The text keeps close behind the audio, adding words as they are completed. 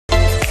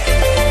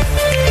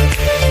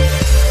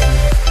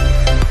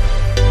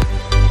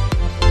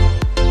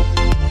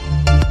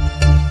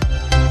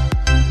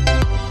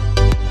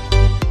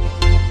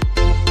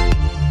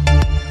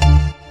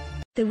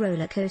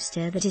roller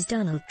coaster that is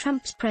Donald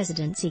Trump's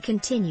presidency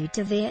continued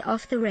to veer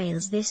off the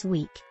rails this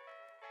week.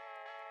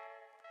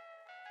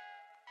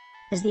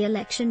 As the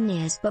election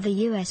nears but the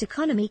U.S.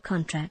 economy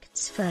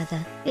contracts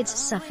further, it's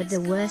suffered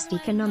the worst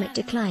economic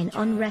decline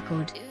on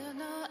record.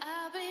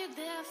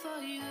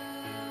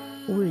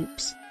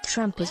 Whoops,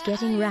 Trump is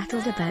getting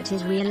rattled about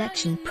his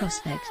re-election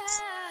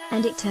prospects.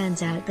 And it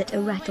turns out that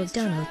a rattled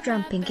Donald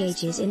Trump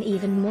engages in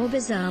even more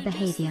bizarre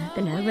behavior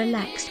than a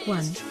relaxed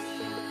one.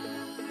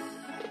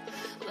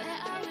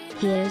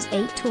 Here's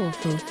 8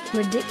 awful,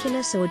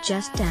 ridiculous or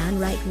just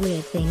downright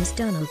weird things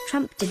Donald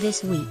Trump did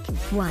this week.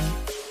 1.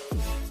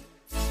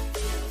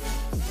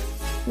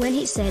 When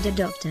he said a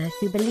doctor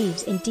who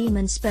believes in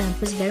demon sperm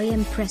was very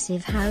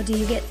impressive. How do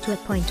you get to a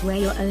point where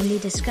you're only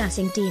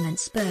discussing demon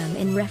sperm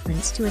in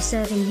reference to a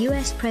serving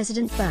US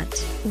president? But,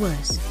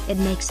 worse, it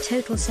makes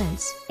total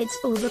sense. It's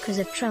all because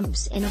of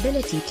Trump's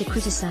inability to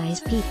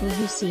criticize people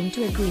who seem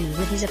to agree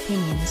with his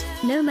opinions,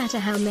 no matter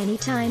how many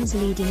times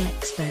leading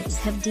experts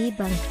have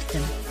debunked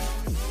them.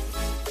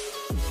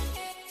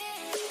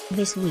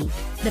 This week,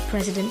 the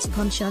president's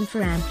penchant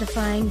for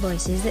amplifying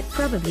voices that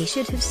probably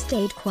should have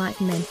stayed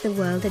quiet meant the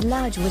world at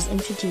large was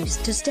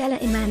introduced to Stella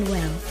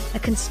Immanuel, a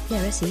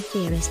conspiracy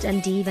theorist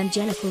and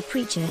evangelical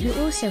preacher who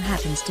also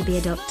happens to be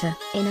a doctor.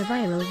 In a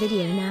viral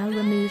video now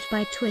removed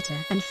by Twitter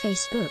and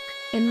Facebook,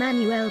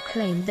 Immanuel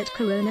claimed that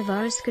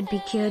coronavirus could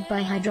be cured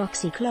by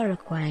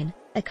hydroxychloroquine,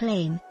 a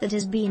claim that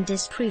has been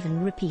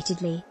disproven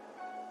repeatedly.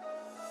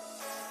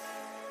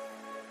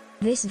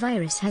 This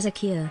virus has a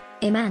cure,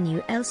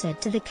 Immanuel said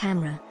to the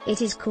camera.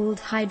 It is called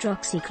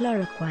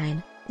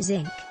hydroxychloroquine,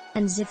 zinc,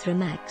 and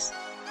zithromax.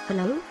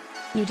 Hello?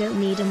 You don't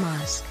need a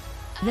mask.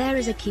 There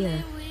is a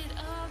cure.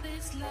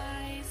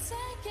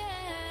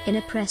 In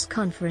a press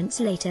conference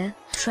later,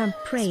 Trump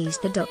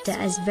praised the doctor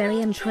as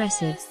very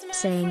impressive,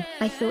 saying,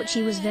 "I thought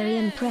she was very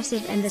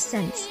impressive in the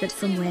sense that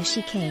from where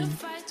she came.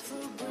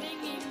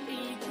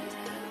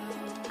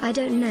 I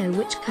don't know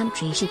which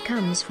country she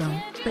comes from,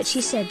 but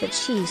she said that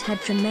she's had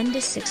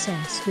tremendous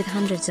success with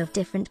hundreds of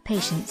different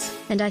patients,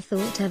 and I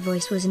thought her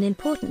voice was an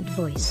important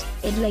voice."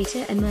 It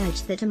later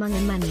emerged that among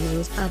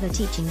Immanuel's other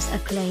teachings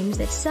are claims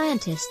that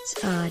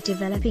scientists are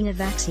developing a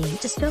vaccine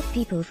to stop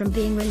people from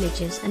being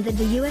religious and that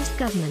the US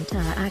government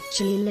are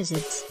actually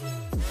lizards.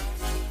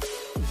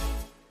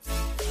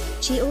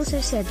 She also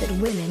said that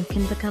women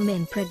can become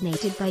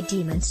impregnated by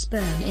demon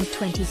sperm in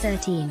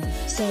 2013,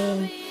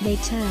 saying, "They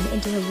turn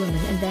into a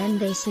woman and then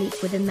they sleep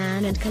with a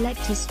man and collect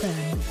his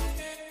sperm.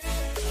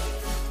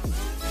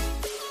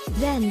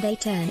 Then they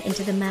turn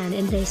into the man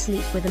and they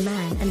sleep with a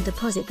man and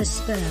deposit the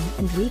sperm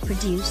and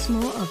reproduce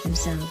more of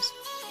themselves."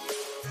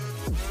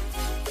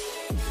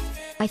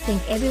 I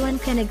think everyone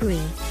can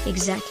agree,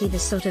 exactly the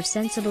sort of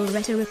sensible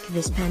rhetoric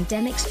this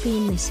pandemic's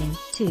been missing,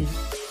 too.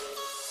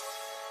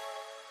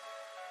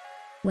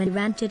 When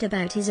ranted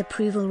about his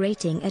approval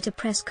rating at a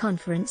press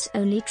conference,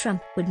 only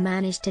Trump would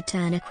manage to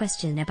turn a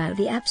question about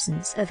the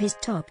absence of his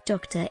top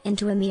doctor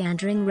into a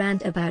meandering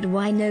rant about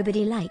why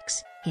nobody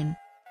likes him.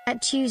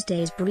 At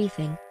Tuesday's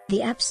briefing,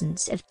 the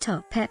absence of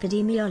top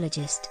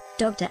epidemiologist,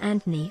 Dr.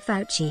 Anthony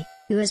Fauci,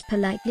 who has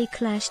politely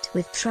clashed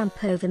with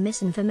Trump over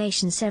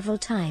misinformation several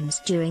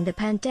times during the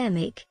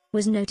pandemic,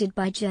 was noted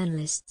by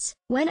journalists.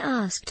 When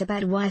asked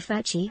about why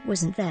Fauci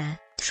wasn't there,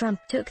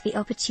 Trump took the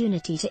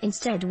opportunity to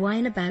instead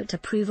whine about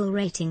approval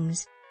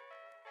ratings.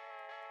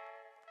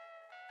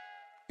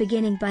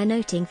 Beginning by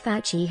noting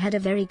Fauci had a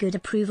very good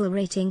approval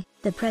rating,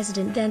 the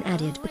president then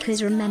added,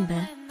 "Because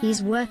remember,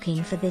 he's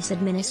working for this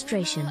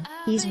administration,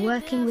 he's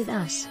working with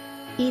us."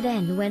 He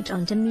then went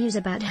on to muse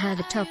about how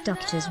the top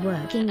doctors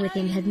working with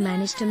him had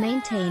managed to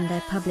maintain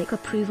their public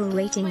approval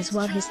ratings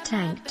while his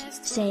tanked,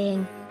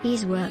 saying,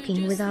 "He's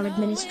working with our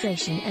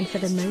administration and for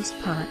the most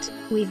part,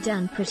 we've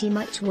done pretty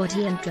much what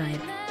he and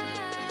Drive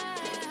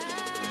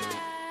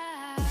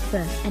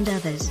and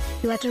others,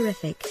 who are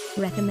terrific,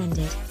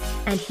 recommended.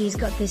 And he's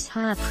got this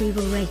high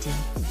approval rating.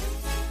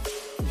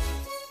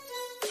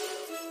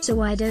 So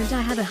why don't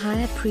I have a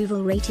high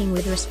approval rating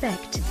with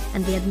respect,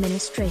 and the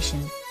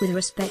administration, with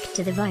respect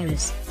to the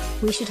virus?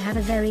 We should have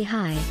a very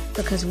high,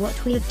 because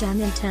what we have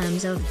done in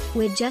terms of,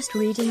 we're just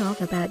reading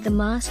off about the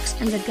masks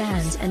and the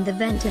gowns and the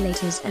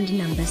ventilators and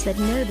numbers that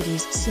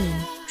nobody's seen."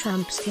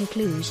 Trump's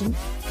conclusion?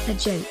 A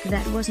joke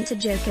that wasn't a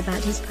joke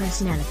about his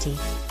personality.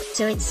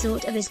 So it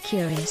sort of is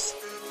curious.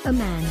 A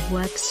man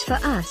works for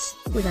us,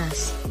 with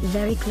us,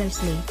 very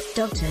closely,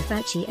 Dr.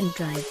 Fauci and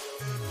Drive.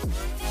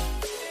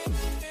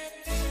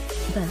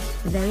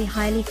 Very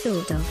highly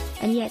thought of,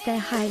 and yet they're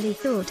highly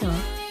thought of,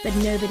 but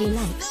nobody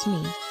likes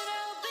me.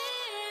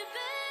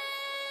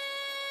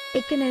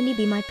 It can only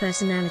be my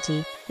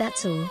personality,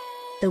 that's all.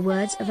 The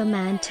words of a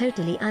man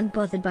totally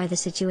unbothered by the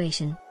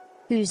situation.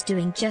 Who's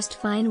doing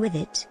just fine with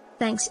it,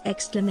 thanks!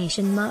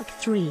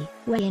 3,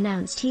 where he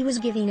announced he was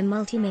giving a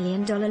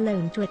multi-million-dollar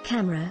loan to a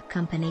camera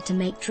company to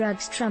make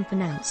drugs. Trump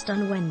announced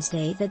on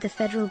Wednesday that the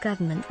federal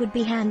government would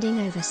be handing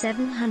over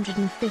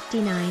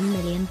 $759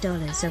 million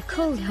of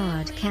cold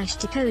hard cash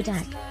to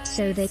Kodak,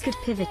 so they could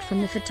pivot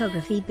from the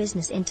photography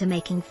business into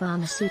making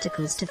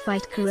pharmaceuticals to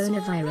fight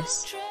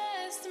coronavirus.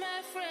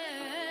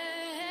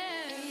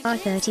 Our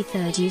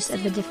 33rd use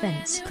of the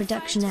Defense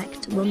Production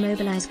Act will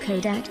mobilize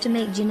Kodak to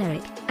make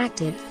generic,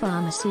 active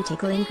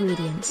pharmaceutical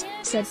ingredients,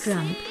 said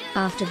Trump,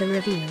 after the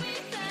reveal.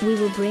 We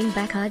will bring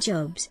back our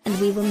jobs and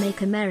we will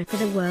make America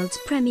the world's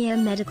premier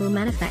medical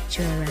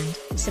manufacturer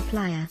and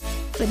supplier.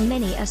 But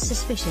many are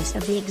suspicious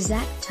of the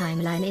exact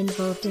timeline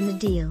involved in the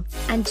deal,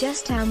 and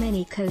just how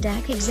many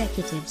Kodak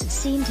executives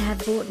seem to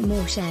have bought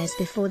more shares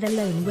before the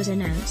loan was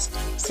announced,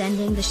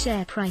 sending the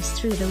share price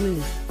through the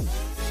roof.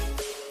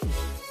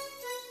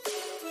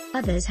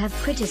 Others have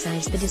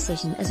criticized the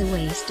decision as a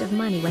waste of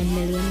money when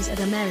millions of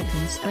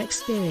Americans are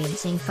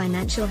experiencing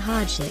financial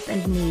hardship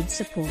and need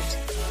support.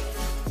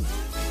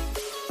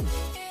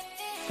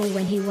 For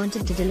when he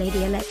wanted to delay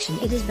the election,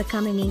 it is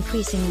becoming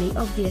increasingly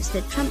obvious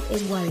that Trump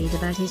is worried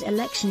about his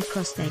election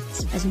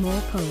prospects as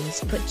more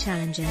polls put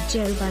challenger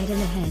Joe Biden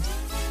ahead.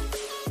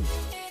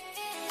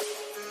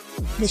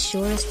 The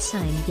surest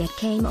sign yet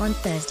came on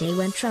Thursday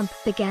when Trump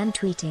began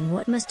tweeting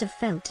what must have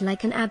felt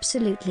like an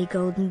absolutely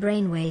golden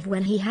brainwave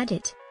when he had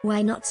it: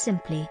 why not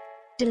simply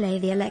delay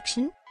the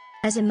election?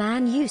 As a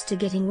man used to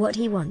getting what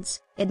he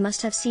wants, it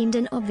must have seemed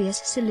an obvious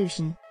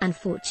solution.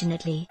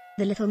 Unfortunately,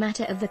 the little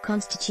matter of the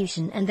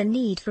Constitution and the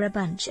need for a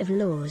bunch of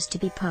laws to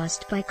be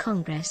passed by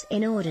Congress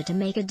in order to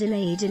make a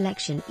delayed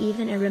election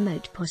even a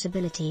remote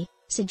possibility,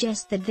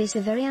 suggests that this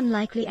is a very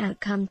unlikely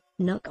outcome.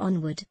 Knock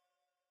on wood.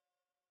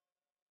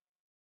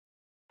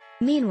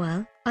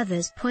 Meanwhile,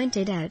 others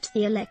pointed out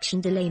the election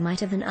delay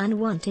might have an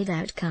unwanted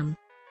outcome.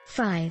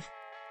 5.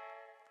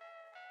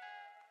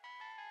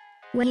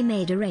 When he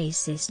made a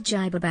racist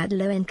jibe about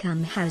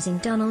low-income housing,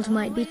 Donald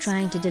might be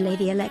trying to delay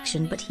the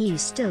election, but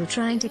he's still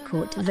trying to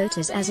court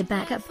voters as a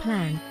backup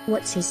plan.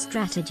 What's his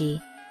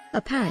strategy?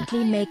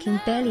 Apparently making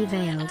barely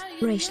veiled,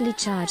 racially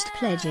charged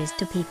pledges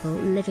to people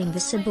living the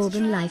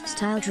suburban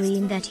lifestyle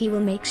dream that he will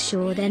make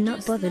sure they're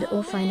not bothered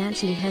or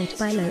financially hurt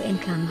by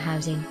low-income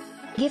housing.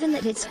 Given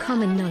that it's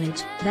common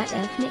knowledge that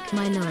ethnic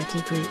minority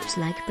groups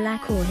like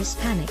Black or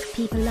Hispanic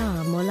people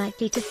are more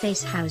likely to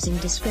face housing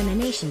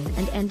discrimination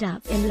and end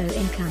up in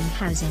low-income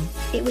housing,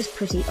 it was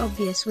pretty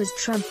obvious what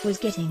Trump was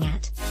getting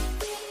at.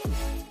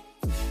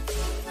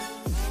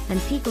 And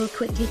people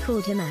quickly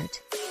called him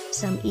out.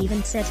 Some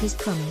even said his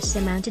promise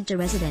amounted to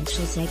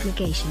residential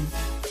segregation.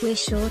 We're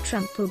sure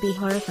Trump will be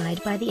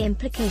horrified by the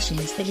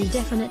implications that he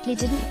definitely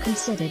didn't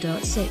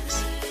consider.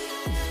 6.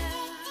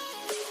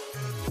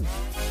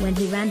 When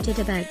he ranted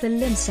about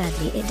Berlin,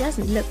 sadly it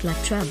doesn't look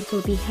like Trump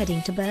will be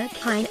heading to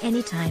Berghain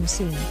anytime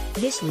soon.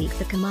 This week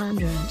the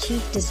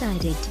commander-in-chief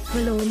decided to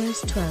pull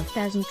almost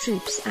 12,000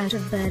 troops out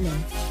of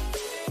Berlin.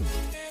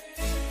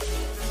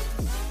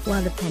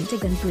 While the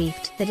Pentagon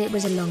briefed that it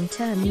was a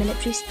long-term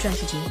military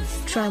strategy,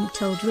 Trump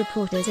told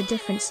reporters a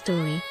different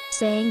story,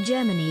 saying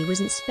Germany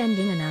wasn't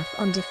spending enough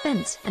on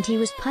defense and he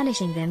was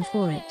punishing them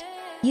for it.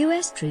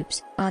 US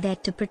troops are there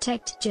to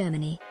protect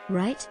Germany,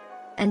 right?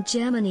 And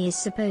Germany is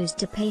supposed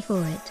to pay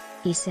for it,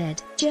 he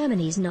said.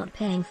 Germany's not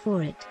paying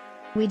for it.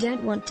 We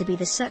don't want to be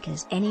the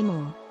suckers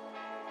anymore.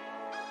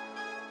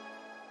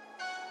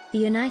 The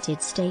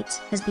United States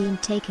has been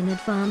taken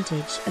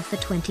advantage of for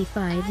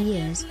 25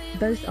 years,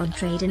 both on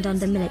trade and on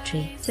the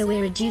military. So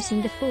we're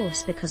reducing the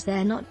force because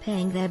they're not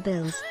paying their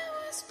bills.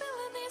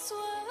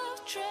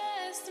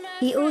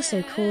 He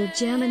also called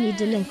Germany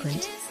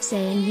delinquent,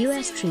 saying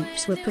US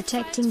troops were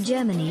protecting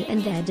Germany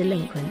and they're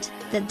delinquent.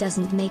 That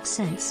doesn't make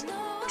sense.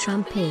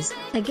 Trump is,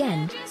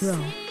 again,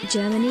 wrong.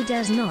 Germany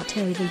does not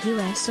owe the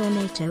US or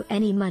NATO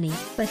any money,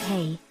 but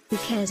hey, who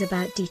cares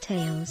about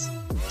details?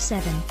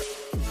 7.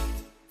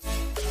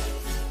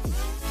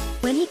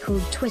 When he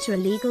called Twitter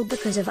illegal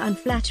because of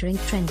unflattering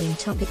trending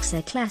topics,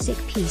 a classic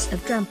piece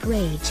of Trump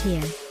rage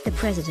here, the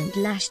president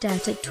lashed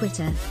out at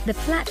Twitter, the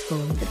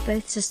platform that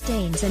both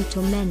sustains and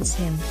torments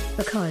him,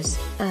 because,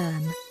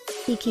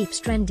 he keeps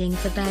trending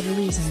for bad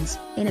reasons.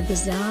 In a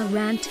bizarre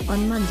rant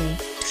on Monday,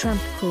 Trump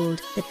called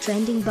the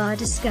trending bar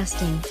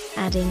disgusting,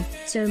 adding,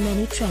 "So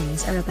many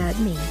trends are about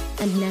me,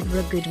 and never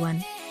a good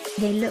one.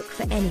 They look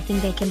for anything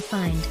they can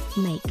find,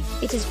 make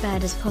it as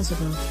bad as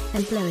possible,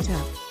 and blow it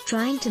up,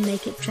 trying to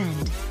make it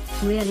trend.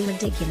 Really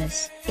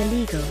ridiculous,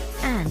 illegal,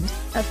 and,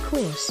 of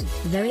course,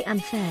 very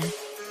unfair.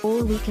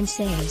 All we can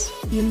say is,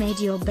 you made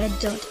your bed."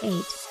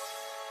 8.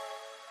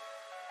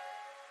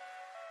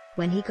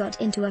 When he got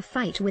into a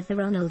fight with the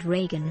Ronald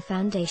Reagan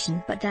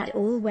Foundation, but that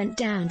all went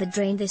down the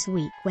drain this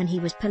week when he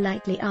was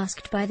politely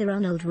asked by the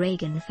Ronald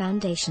Reagan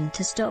Foundation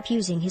to stop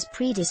using his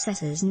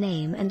predecessor's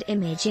name and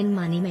image in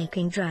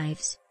money-making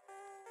drives.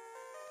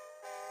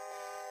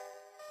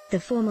 The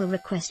formal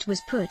request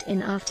was put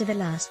in after the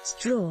last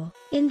straw,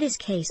 in this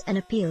case an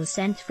appeal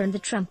sent from the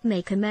Trump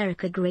Make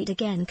America Great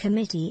Again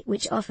committee,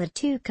 which offered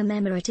 2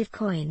 commemorative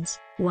coins,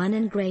 one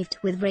engraved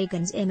with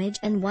Reagan's image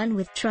and one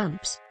with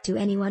Trump's, to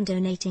anyone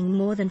donating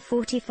more than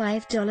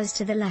 $45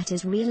 to the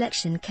latter's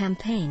re-election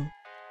campaign.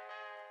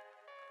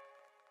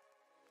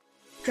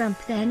 Trump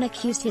then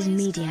accused his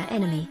media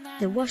enemy,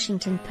 The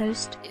Washington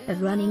Post,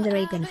 of running the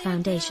Reagan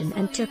Foundation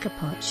and took a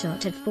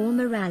potshot at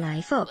former ally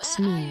Fox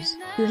News,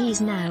 who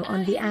he's now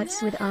on the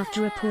outs with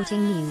after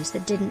reporting news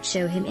that didn't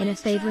show him in a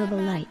favorable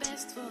light.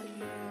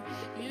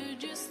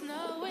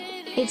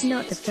 It's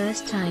not the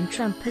first time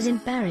Trump has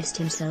embarrassed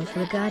himself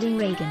regarding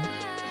Reagan.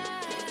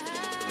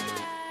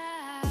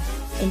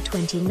 In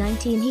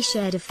 2019 he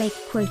shared a fake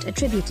quote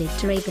attributed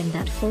to Reagan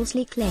that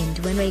falsely claimed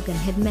when Reagan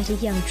had met a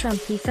young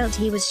Trump he felt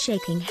he was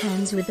shaking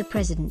hands with the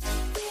president.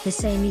 The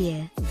same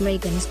year,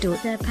 Reagan's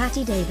daughter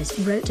Patty Davis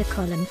wrote a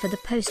column for the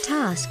Post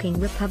asking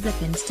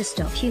Republicans to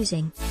stop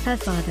using her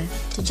father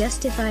to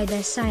justify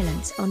their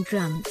silence on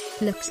Trump.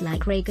 Looks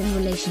like Reagan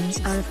relations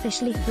are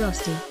officially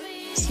frosty.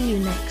 See you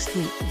next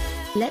week.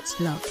 Let's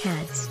block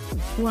ads.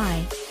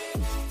 Why?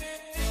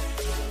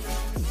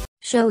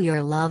 Show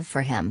your love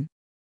for him.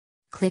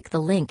 Click the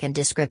link in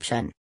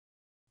description.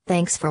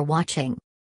 Thanks for watching.